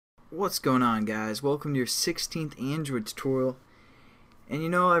What's going on, guys? Welcome to your 16th Android tutorial.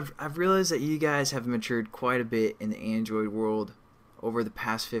 And I've realized that you guys have matured quite a bit in the Android world over the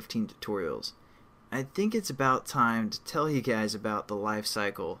past 15 tutorials. I think it's about time to tell you guys about the life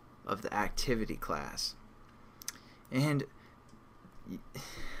cycle of the activity class. And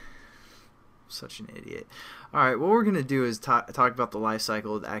such an idiot. Alright, what we're going to do is talk about the life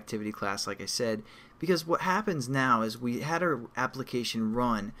cycle of the activity class, like I said, because what happens now is we had our application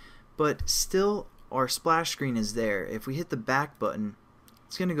run, but still our splash screen is there. If we hit the back button,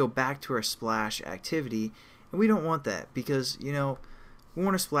 it's going to go back to our splash activity, and we don't want that because, we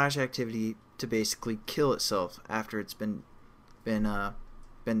want a splash activity to basically kill itself after it's been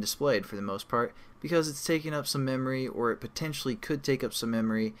displayed for the most part, because it's taking up some memory, or it potentially could take up some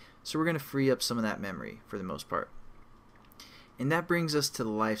memory, so we're going to free up some of that memory for the most part. And that brings us to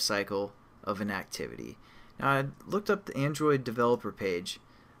the life cycle of an activity. Now, I looked up the Android developer page.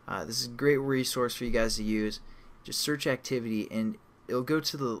 This is a great resource for you guys to use. Just search activity and it'll go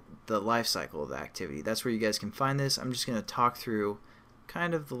to the life cycle of the activity. That's where you guys can find this. I'm just going to talk through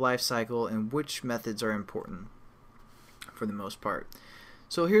kind of the life cycle and which methods are important for the most part.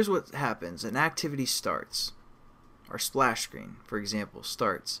 So here's what happens. An activity starts. Our splash screen, for example,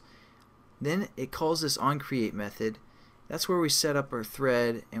 starts. Then it calls this onCreate method. That's where we set up our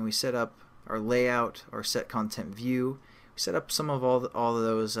thread and we set up our layout, our set content view. We set up some of all of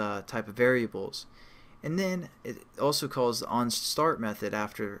those type of variables. And then it also calls the onStart method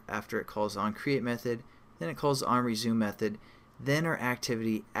after it calls the onCreate method. Then it calls the onResume method. Then our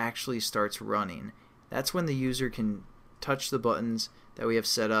activity actually starts running. That's when the user can touch the buttons that we have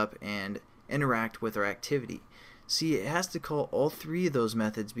set up and interact with our activity. See, it has to call all three of those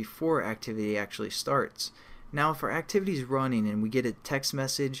methods before activity actually starts. Now, if our activity is running and we get a text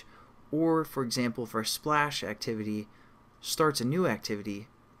message, or for example, if our splash activity starts a new activity,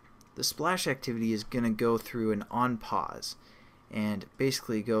 the splash activity is going to go through an onPause and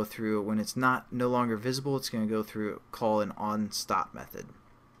basically go through, when it's no longer visible, it's going to go through call an onStop method.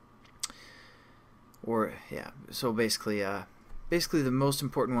 Or yeah, so basically the most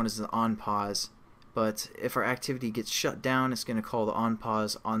important one is the onPause. But if our activity gets shut down, it's going to call the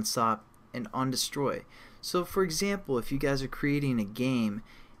onPause, onStop, and onDestroy. So for example, if you guys are creating a game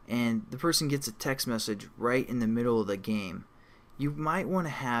and the person gets a text message right in the middle of the game, you might want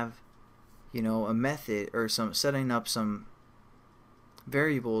to have, a method or setting up some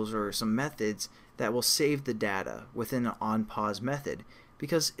variables or some methods that will save the data within an onPause method,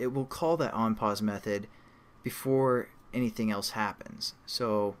 because it will call that onPause method before anything else happens.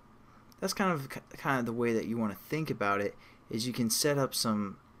 So that's kind of the way that you want to think about it, is you can set up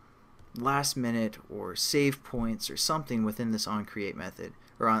some last minute or save points or something within this onCreate method,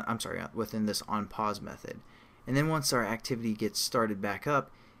 or within this onPause method. And then once our activity gets started back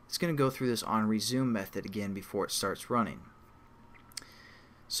up, it's going to go through this onResume method again before it starts running.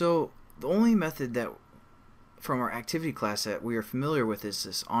 So the only method that from our activity class that we are familiar with is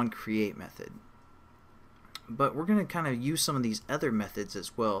this onCreate method. But we're going to kind of use some of these other methods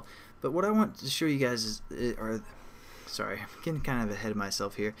as well. But what I want to show you guys is, sorry, I'm getting kind of ahead of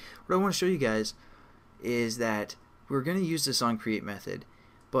myself here. What I want to show you guys is that we're going to use this onCreate method,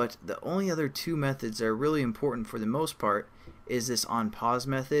 but the only other two methods that are really important for the most part is this onPause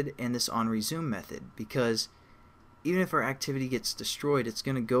method and this onResume method, because even if our activity gets destroyed, it's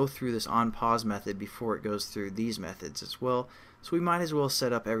going to go through this onPause method before it goes through these methods as well. So we might as well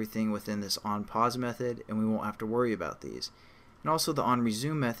set up everything within this onPause method and we won't have to worry about these. And also the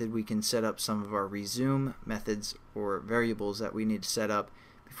onResume method, we can set up some of our resume methods or variables that we need to set up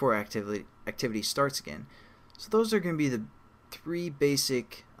before activity starts again. So those are going to be the three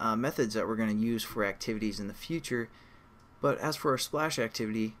basic methods that we're going to use for activities in the future. But as for our splash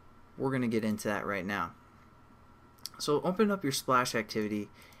activity, we're going to get into that right now. So open up your splash activity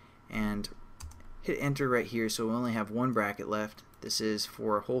and hit enter right here, so we only have one bracket left. This is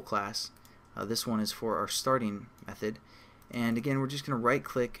for our whole class. This one is for our starting method. And again, we're just going to right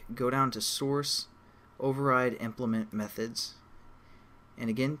click, go down to source, override implement methods, and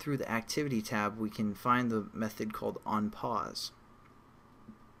again through the activity tab we can find the method called onPause.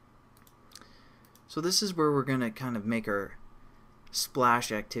 So this is where we're going to kind of make our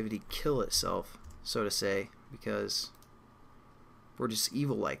splash activity kill itself, so to say, because we're just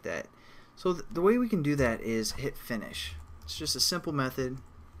evil like that. So the way we can do that is hit finish. It's just a simple method,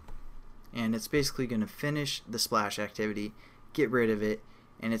 and it's basically going to finish the splash activity, get rid of it,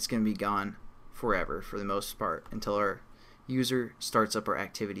 and it's going to be gone forever for the most part until our user starts up our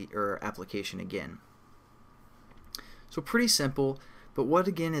activity or our application again. So pretty simple, but what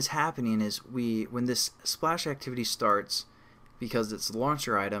again is happening is when this splash activity starts, because it's the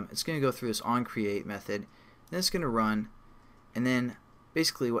launcher item, it's going to go through this onCreate method, and it's going to run, and then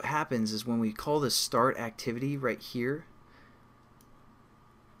basically what happens is when we call this start activity right here,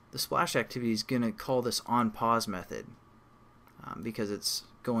 the splash activity is going to call this onPause method because it's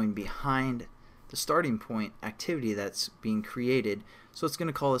going behind the starting point activity that's being created. So it's going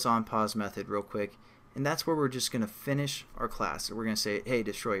to call this onPause method real quick, and that's where we're just going to finish our class. So we're going to say, hey,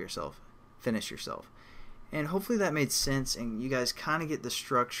 destroy yourself, finish yourself. And hopefully that made sense and you guys kind of get the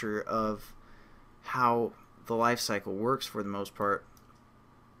structure of how the life cycle works for the most part,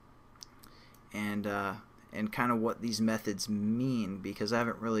 and kind of what these methods mean, because I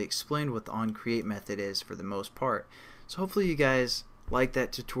haven't really explained what the onCreate method is for the most part. So hopefully you guys like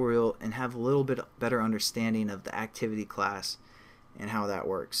that tutorial and have a little bit better understanding of the activity class and how that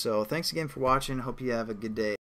works. So thanks again for watching. Hope you have a good day.